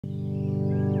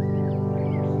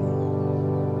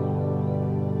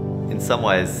some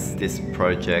ways, this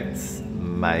project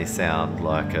may sound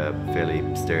like a fairly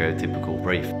stereotypical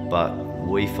brief, but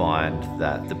we find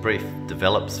that the brief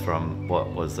develops from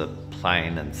what was a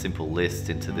plain and simple list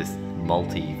into this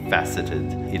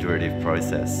multifaceted, iterative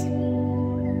process.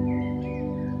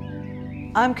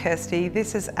 I'm Kirsty,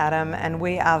 this is Adam, and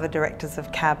we are the directors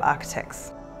of Khab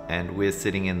Architects. And we're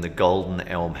sitting in the golden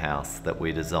elm house that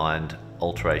we designed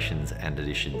alterations and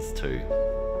additions to.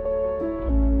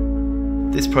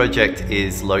 This project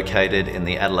is located in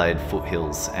the Adelaide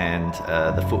foothills, and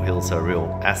the foothills are a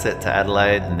real asset to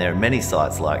Adelaide, and there are many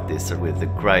sites like this with a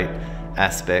great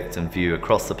aspect and view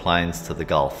across the plains to the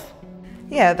Gulf.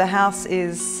 Yeah, the house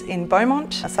is in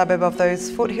Beaumont, a suburb of those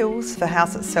foothills. The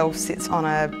house itself sits on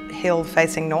a hill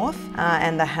facing north,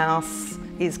 and the house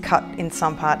is cut in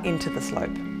some part into the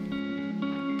slope.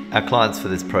 Our clients for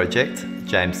this project,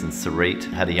 James and Sareet,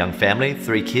 had a young family,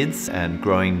 3 kids, and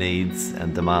growing needs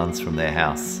and demands from their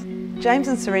house. James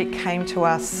and Sareet came to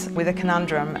us with a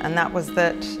conundrum, and that was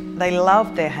that they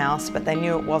loved their house, but they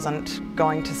knew it wasn't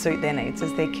going to suit their needs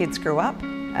as their kids grew up.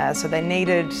 So they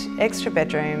needed extra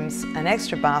bedrooms, an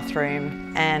extra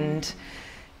bathroom, and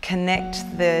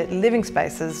connect the living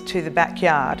spaces to the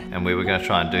backyard. And we were going to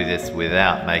try and do this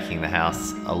without making the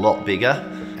house a lot bigger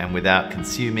and without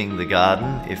consuming the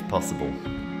garden if possible.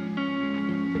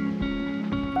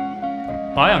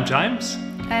 Hi, I'm James.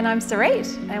 And I'm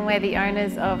Sareet, and we're the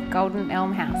owners of Golden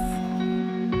Elm House.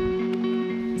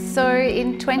 So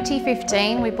in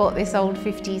 2015 we bought this old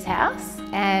 50s house,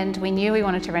 and we knew we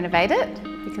wanted to renovate it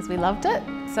because we loved it.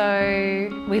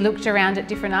 So we looked around at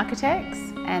different architects,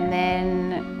 and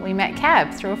then we met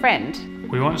Khab through a friend.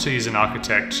 We wanted to use an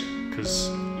architect because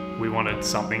we wanted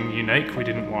something unique. We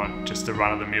didn't want just a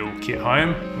run-of-the-mill kit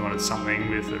home. We wanted something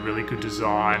with a really good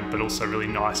design, but also really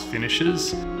nice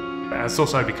finishes. And it's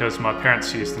also because my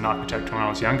parents used an architect when I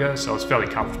was younger, so I was fairly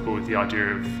comfortable with the idea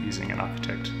of using an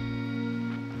architect.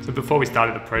 So before we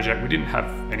started the project, we didn't have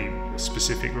any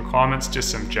specific requirements, just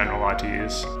some general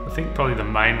ideas. I think probably the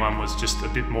main one was just a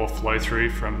bit more flow through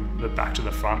from the back to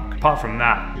the front. Apart from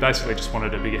that, we basically just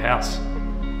wanted a bigger house.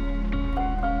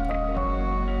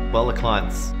 Well, the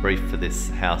client's brief for this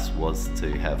house was to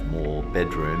have more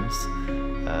bedrooms.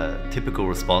 Typical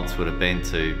response would have been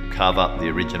to carve up the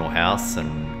original house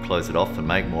and close it off and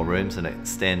make more rooms and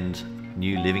extend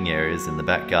new living areas in the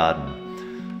back garden.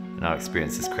 In our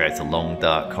experience, this creates a long,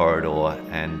 dark corridor,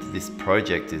 and this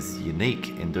project is unique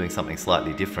in doing something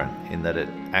slightly different in that it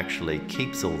actually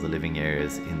keeps all the living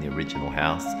areas in the original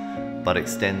house, but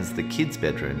extends the kids'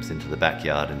 bedrooms into the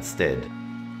backyard instead.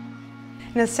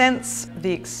 In a sense,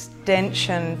 the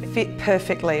extension fit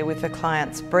perfectly with the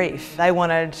client's brief. They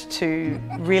wanted to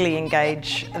really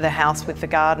engage the house with the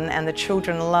garden, and the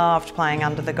children loved playing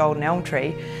under the golden elm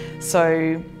tree.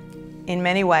 So in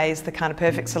many ways, the kind of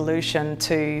perfect solution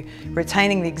to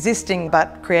retaining the existing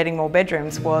but creating more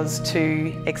bedrooms was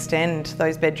to extend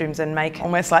those bedrooms and make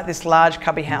almost like this large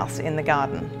cubby house in the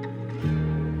garden.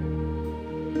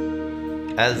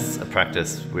 As a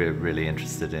practice, we're really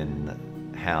interested in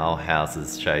how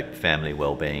houses shape family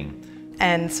well-being.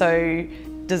 And so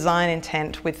design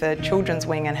intent with the children's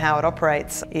wing and how it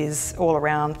operates is all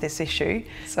around this issue.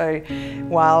 So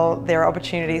while there are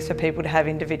opportunities for people to have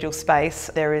individual space,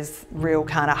 there is real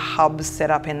kind of hubs set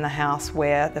up in the house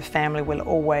where the family will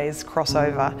always cross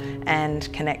over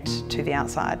and connect to the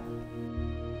outside.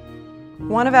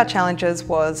 One of our challenges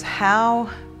was how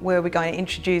were we going to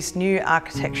introduce new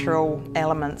architectural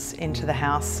elements into the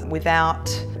house without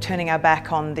turning our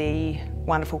back on the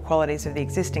wonderful qualities of the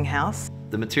existing house.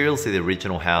 The materials of the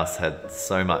original house had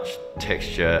so much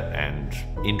texture and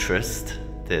interest.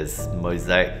 There's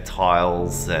mosaic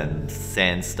tiles and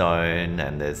sandstone,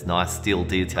 and there's nice steel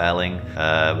detailing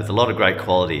with a lot of great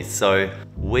qualities. So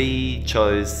we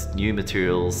chose new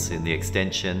materials in the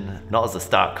extension, not as a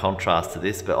stark contrast to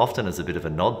this, but often as a bit of a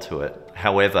nod to it.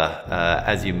 However,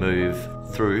 as you move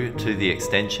through to the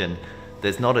extension,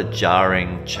 there's not a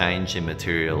jarring change in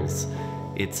materials.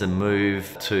 It's a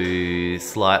move to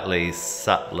slightly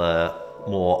subtler,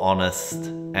 more honest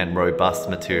and robust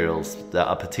materials that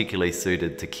are particularly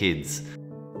suited to kids.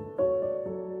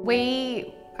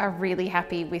 We are really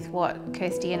happy with what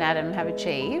Kirsty and Adam have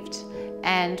achieved,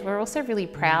 and we're also really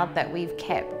proud that we've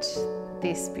kept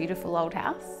this beautiful old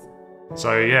house.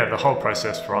 So yeah, the whole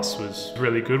process for us was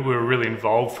really good. We were really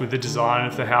involved with the design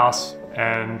of the house,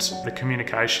 and the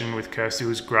communication with Kirsty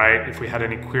was great. If we had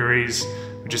any queries,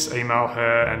 we'd just email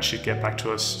her and she'd get back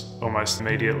to us almost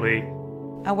immediately.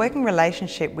 Our working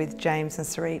relationship with James and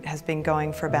Sareet has been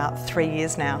going for about 3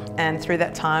 years now, and through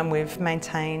that time we've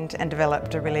maintained and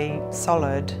developed a really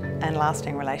solid and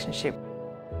lasting relationship.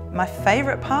 My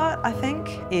favourite part, I think,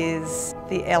 is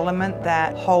the element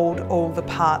that hold all the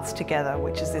parts together,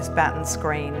 which is this batten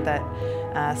screen that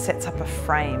sets up a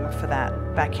frame for that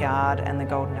backyard and the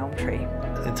golden elm tree.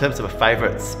 In terms of a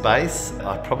favourite space,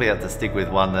 I probably have to stick with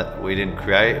one that we didn't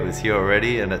create. It was here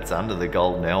already, and it's under the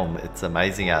golden elm. It's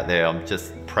amazing out there. I'm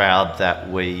just proud that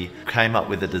we came up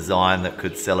with a design that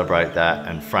could celebrate that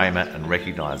and frame it and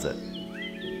recognise it.